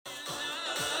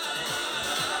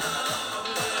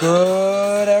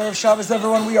Good Erev Shabbos,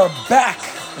 everyone. We are back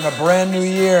in a brand new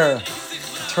year.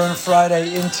 Turn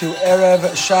Friday into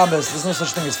Erev Shabbos. There's no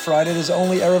such thing as Friday. There's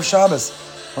only Erev Shabbos. I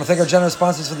want to thank our generous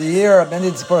sponsors for the year. Mendy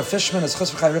Tzipora Fishman, as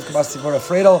Chus V'chai Rivka Bas Tzipora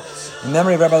Fredel, in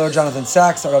memory of Rabbi Lord Jonathan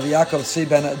Sachs, Rav Yaakov Tzvi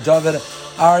Ben David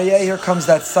Aryeh. Here comes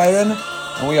that siren,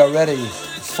 and we are ready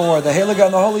for the Heilige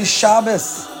and the Holy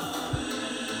Shabbos.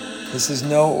 This is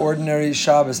no ordinary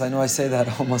Shabbos. I know I say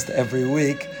that almost every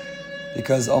week,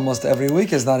 because almost every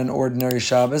week is not an ordinary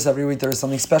Shabbos. Every week there is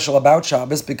something special about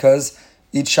Shabbos, because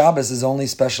each Shabbos is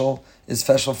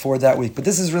special for that week. But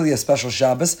this is really a special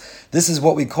Shabbos. This is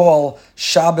what we call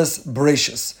Shabbos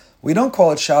Bereishis. We don't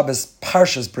call it Shabbos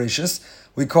Parshas Bereishis.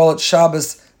 We call it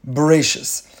Shabbos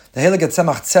Bereishis. The Heilige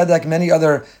Tzemach Tzedek, many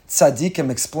other tzaddikim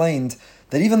explained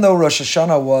that even though Rosh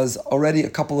Hashanah was already a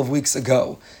couple of weeks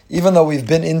ago, even though we've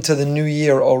been into the new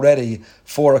year already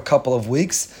for a couple of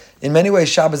weeks, in many ways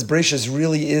Shabbos Bereishis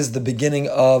really is the beginning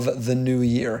of the new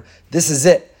year. This is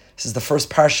it. This is the first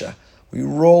parsha. We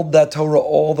rolled that Torah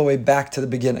all the way back to the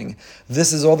beginning.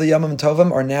 This is all the Yamim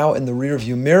Tovim are now in the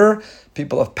rearview mirror.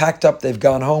 People have packed up, they've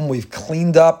gone home, we've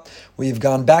cleaned up, we've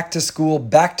gone back to school,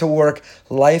 back to work.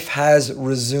 Life has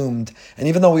resumed. And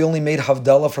even though we only made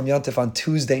Havdalah from Yontif on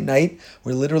Tuesday night,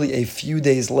 we're literally a few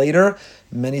days later.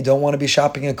 Many don't want to be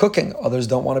shopping and cooking. Others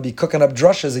don't want to be cooking up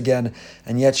drushes again.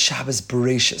 And yet Shabbos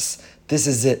Bereishis. This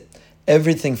is it.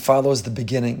 Everything follows the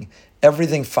beginning.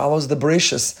 Everything follows the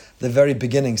Bereishis, the very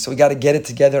beginning. So we got to get it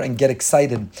together and get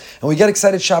excited. And we get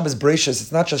excited Shabbos Bereishis.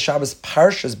 It's not just Shabbos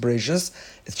Parshas Bereishis,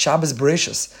 it's Shabbos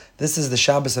Bereishis. This is the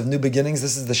Shabbos of new beginnings.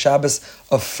 This is the Shabbos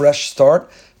of fresh start.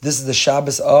 This is the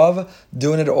Shabbos of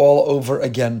doing it all over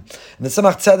again. And the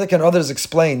Tzemach Tzedek and others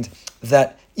explained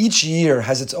that each year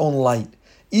has its own light.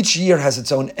 Each year has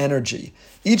its own energy.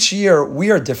 Each year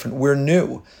we are different, we're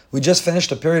new. We just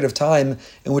finished a period of time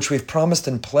in which we've promised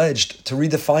and pledged to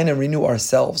redefine and renew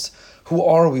ourselves. Who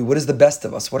are we? What is the best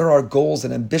of us? What are our goals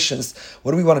and ambitions?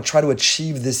 What do we want to try to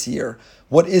achieve this year?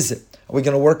 What is it? Are we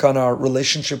going to work on our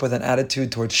relationship with an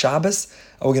attitude towards Shabbos?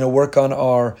 Are we going to work on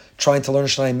our trying to learn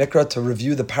Shnai Mikra, to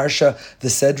review the Parsha, the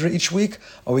Sedra each week?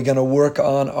 Are we going to work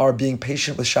on our being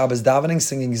patient with Shabbos davening,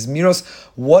 singing Zmiros?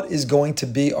 What is going to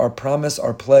be our promise,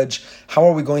 our pledge? How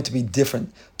are we going to be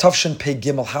different? Tafshin Pei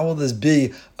Gimel, how will this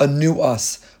be a new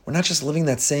us? We're not just living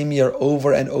that same year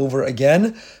over and over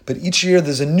again, but each year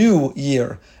there's a new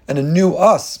year and a new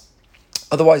us.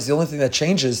 Otherwise, the only thing that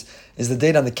changes is the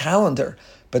date on the calendar.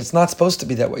 But it's not supposed to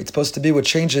be that way. It's supposed to be what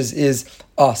changes is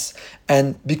us.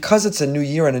 And because it's a new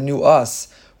year and a new us,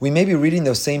 we may be reading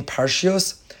those same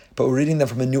parshios, but we're reading them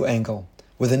from a new angle,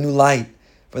 with a new light,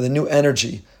 with a new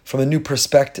energy, from a new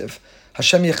perspective.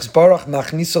 Hashem Yechzbarach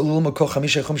machnisa ulul makol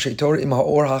chamisha chum sheitor im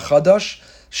ha'or hachadash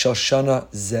shel shana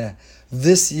zeh.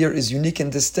 This year is unique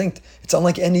and distinct. It's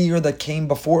unlike any year that came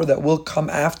before, that will come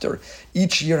after.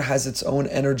 Each year has its own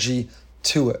energy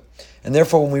to it. And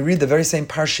therefore, when we read the very same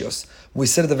parshios, we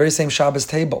sit at the very same Shabbos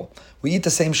table, we eat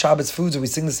the same Shabbos foods, we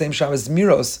sing the same Shabbos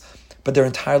miros, but they're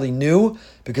entirely new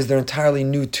because they're entirely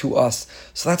new to us.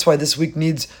 So that's why this week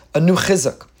needs a new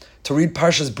chizuk. To read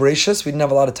Parshas Bereishis, we didn't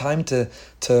have a lot of time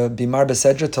to be Mar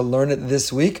Besedra, to learn it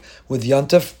this week, with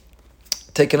Yontif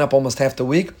taken up almost half the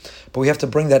week, but we have to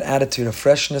bring that attitude of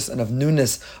freshness and of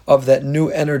newness, of that new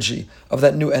energy,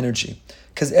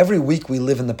 Because every week we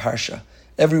live in the Parsha.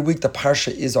 Every week the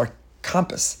Parsha is our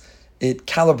compass. It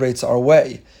calibrates our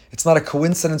way. It's not a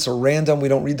coincidence or random. We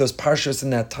don't read those Parshas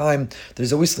in that time.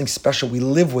 There's always something special. We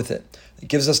live with it. It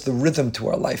gives us the rhythm to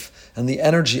our life and the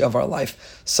energy of our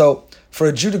life. So for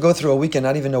a Jew to go through a week and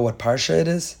not even know what Parsha it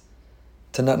is,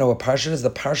 to not know what Parsha is, the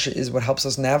Parsha is what helps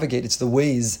us navigate. It's the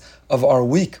ways of our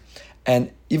week.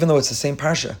 And even though it's the same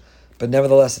Parsha, but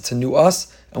nevertheless it's a new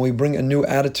us, and we bring a new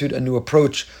attitude, a new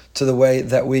approach to the way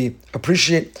that we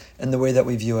appreciate and the way that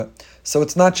we view it. So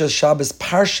it's not just Shabbos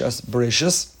Parshas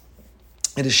Bereishis,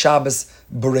 it is Shabbos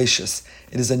Bereishis.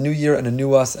 It is a new year and a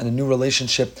new us and a new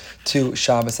relationship to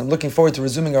Shabbos. I'm looking forward to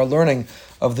resuming our learning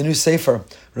of the new Sefer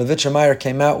Ravitcher Meyer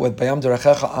came out with Bayam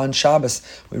Derechecha on Shabbos.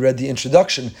 We read the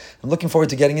introduction. I'm looking forward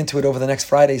to getting into it over the next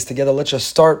Fridays together. Let's just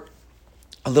start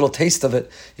a little taste of it,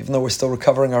 even though we're still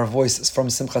recovering our voice from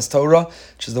Simchas Torah,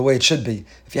 which is the way it should be.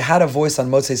 If you had a voice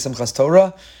on Motzei Simchas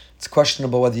Torah, it's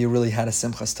questionable whether you really had a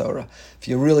Simchas Torah. If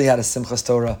you really had a Simchas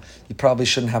Torah, you probably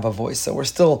shouldn't have a voice. So we're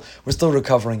still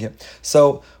recovering it.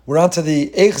 So we're on to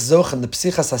the Eich Zochen, the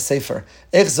Psichas HaSefer.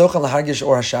 Eich Zochen Lahargish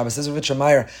Or HaShabbos. This is Ravitcher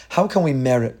Meyer. How can we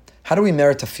merit? How do we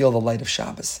merit to feel the light of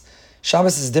Shabbos?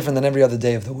 Shabbos is different than every other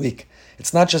day of the week.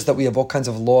 It's not just that we have all kinds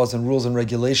of laws and rules and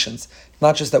regulations. It's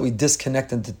not just that we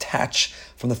disconnect and detach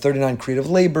from the 39 creative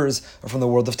labors or from the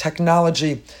world of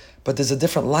technology, but there's a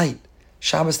different light.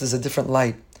 Shabbos, there's a different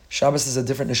light. Shabbos is a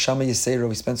different neshama yisera.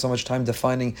 We spend so much time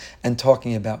defining and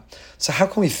talking about. So how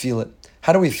can we feel it?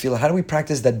 How do we feel it? How do we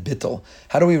practice that bittul?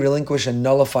 How do we relinquish and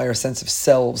nullify our sense of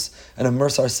selves and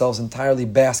immerse ourselves entirely,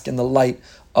 bask in the light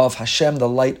of Hashem, the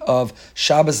light of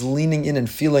Shabbos, leaning in and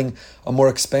feeling a more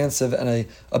expansive and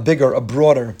a bigger, a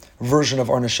broader version of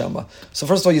our neshama? So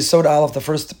first of all, Yesod Aleph, the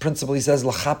first principle, he says,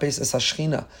 L'chapes es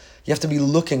hashchina. You have to be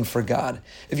looking for God.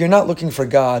 If you're not looking for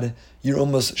God, you're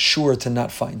almost sure to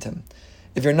not find Him.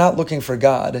 If you're not looking for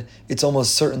God, it's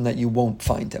almost certain that you won't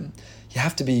find Him. You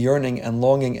have to be yearning and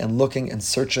longing and looking and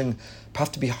searching. You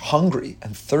have to be hungry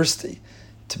and thirsty,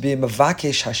 to be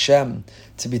mevakesh Hashem,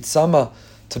 to be tzama,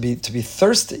 to be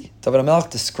thirsty. David HaMelech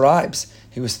describes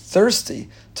he was thirsty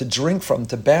to drink from,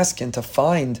 to bask in, to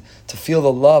find, to feel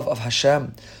the love of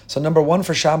Hashem. So number one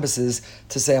for Shabbos is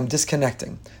to say, I'm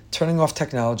disconnecting, turning off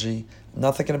technology. I'm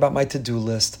not thinking about my to-do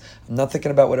list. I'm not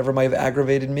thinking about whatever might have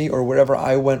aggravated me or wherever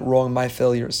I went wrong, my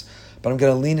failures. But I'm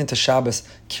going to lean into Shabbos,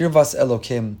 Kirvas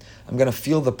Elokim. I'm going to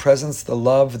feel the presence, the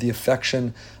love, the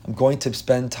affection. I'm going to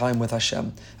spend time with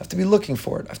Hashem. I have to be looking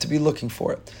for it. I have to be looking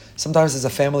for it. Sometimes it's a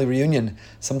family reunion.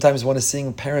 Sometimes one is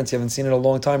seeing parents you haven't seen in a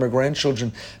long time, or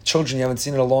grandchildren, children you haven't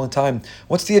seen in a long time.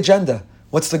 What's the agenda?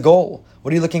 What's the goal?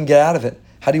 What are you looking to get out of it?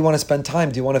 How do you want to spend time?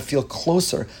 Do you want to feel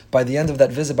closer by the end of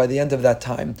that visit, by the end of that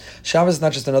time? Shabbos is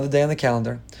not just another day on the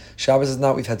calendar. Shabbos is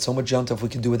not, we've had so much Yom Tov we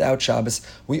can do without Shabbos.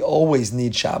 We always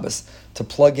need Shabbos to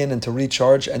plug in and to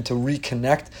recharge and to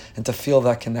reconnect and to feel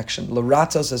that connection.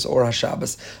 L'ratzos es or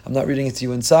HaShabbos. I'm not reading it to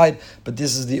you inside, but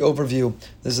this is the overview.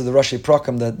 This is the Rashi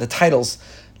Prakim, the titles.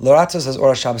 L'ratzos es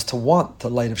or HaShabbos, to want the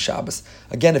light of Shabbos.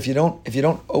 Again, if you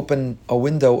don't open a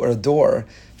window or a door,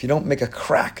 if you don't make a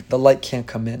crack, the light can't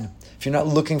come in. If you're not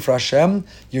looking for Hashem,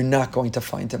 you're not going to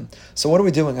find Him. So what are we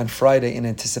doing on Friday in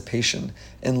anticipation,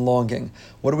 in longing?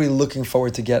 What are we looking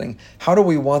forward to getting? How do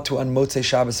we want to on Motzei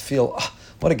Shabbos feel,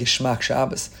 what a Geshmak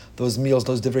Shabbos, those meals,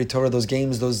 those Divrei Torah, those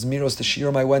games, those miros, the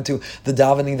shiurim I went to, the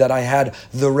davening that I had,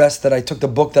 the rest that I took, the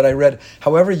book that I read.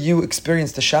 However you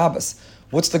experienced the Shabbos,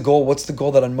 what's the goal? What's the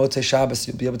goal that on Motzei Shabbos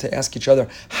you'll be able to ask each other,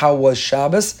 how was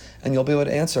Shabbos? And you'll be able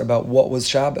to answer about what was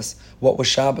Shabbos. What was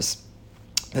Shabbos?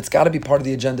 That's got to be part of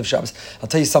the agenda of Shabbos. I'll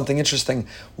tell you something interesting.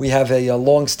 We have a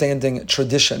long-standing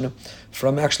tradition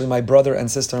from actually my brother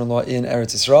and sister-in-law in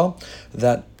Eretz Yisrael,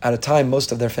 that at a time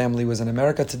most of their family was in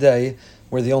America. Today,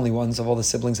 we're the only ones of all the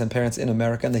siblings and parents in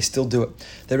America, and they still do it.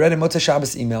 They read a Motzei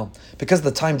Shabbos email. Because of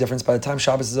the time difference, by the time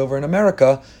Shabbos is over in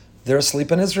America, they're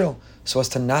asleep in Israel. So as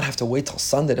to not have to wait till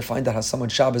Sunday to find out how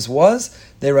someone's Shabbos was,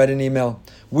 they write an email.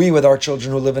 We, with our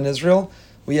children who live in Israel,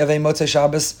 we have a Motzei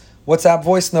Shabbos WhatsApp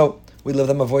voice note. We leave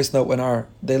them a voice note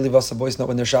they leave us a voice note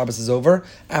when their Shabbos is over.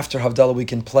 After Havdalah we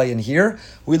can play and hear.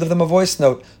 We leave them a voice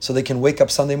note so they can wake up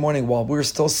Sunday morning while we're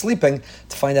still sleeping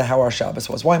to find out how our Shabbos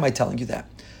was. Why am I telling you that?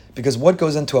 Because what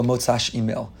goes into a Motzash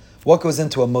email? What goes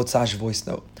into a Motzash voice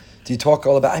note? Do you talk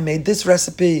all about, I made this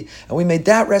recipe, and we made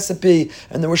that recipe,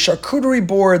 and there were charcuterie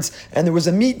boards, and there was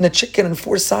a meat and a chicken and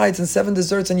 4 sides and 7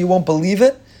 desserts, and you won't believe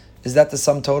it? Is that the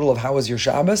sum total of how was your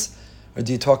Shabbos? Or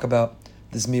do you talk about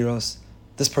this miros?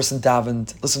 This person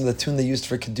davened, listen to the tune they used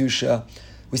for Kedusha.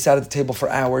 We sat at the table for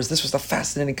hours. This was a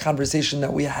fascinating conversation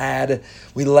that we had.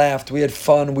 We laughed, we had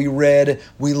fun, we read,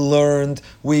 we learned.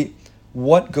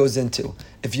 What goes into?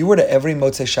 If you were to every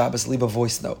Motzei Shabbos leave a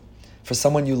voice note for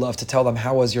someone you love to tell them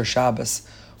how was your Shabbos,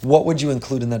 what would you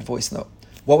include in that voice note?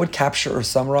 What would capture or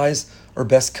summarize or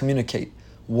best communicate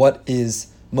what is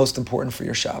most important for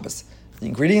your Shabbos? The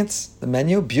ingredients, the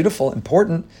menu, beautiful,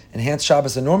 important, enhance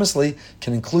Shabbos enormously,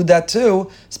 can include that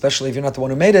too, especially if you're not the one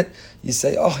who made it. You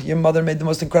say, oh, your mother made the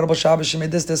most incredible Shabbos, she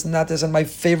made this, and that, and my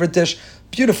favorite dish.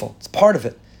 Beautiful, it's part of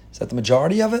it. Is that the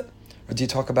majority of it? Or do you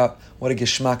talk about what a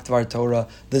Geshmak Dvar Torah,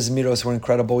 the Zmiros were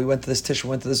incredible, we went to this Tish, we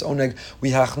went to this Oneg,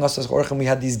 we had Achnasas Orchim, we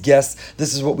had these guests,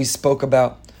 this is what we spoke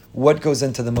about. What goes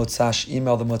into the Motzash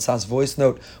email, the Motzash voice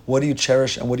note? What do you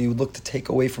cherish and what do you look to take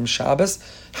away from Shabbos?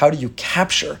 How do you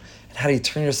capture and how do you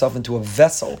turn yourself into a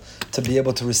vessel to be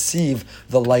able to receive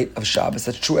the light of Shabbos?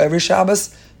 That's true every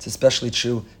Shabbos. It's especially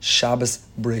true Shabbos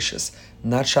Bereishis.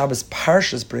 Not Shabbos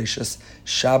Parshas Bereishis,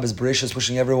 Shabbos Bereishis,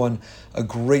 wishing everyone a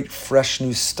great fresh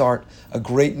new start, a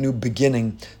great new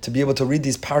beginning, to be able to read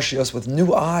these Parshios with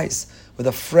new eyes, with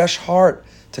a fresh heart,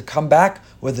 to come back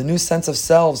with a new sense of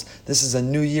selves. This is a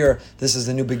new year, this is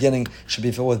a new beginning, should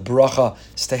be filled with bracha.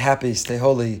 Stay happy, stay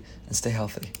holy, and stay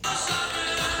healthy.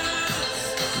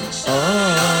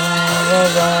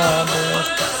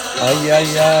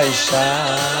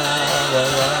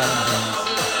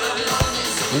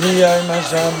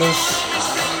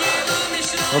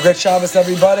 Well, great Shabbos,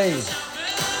 everybody.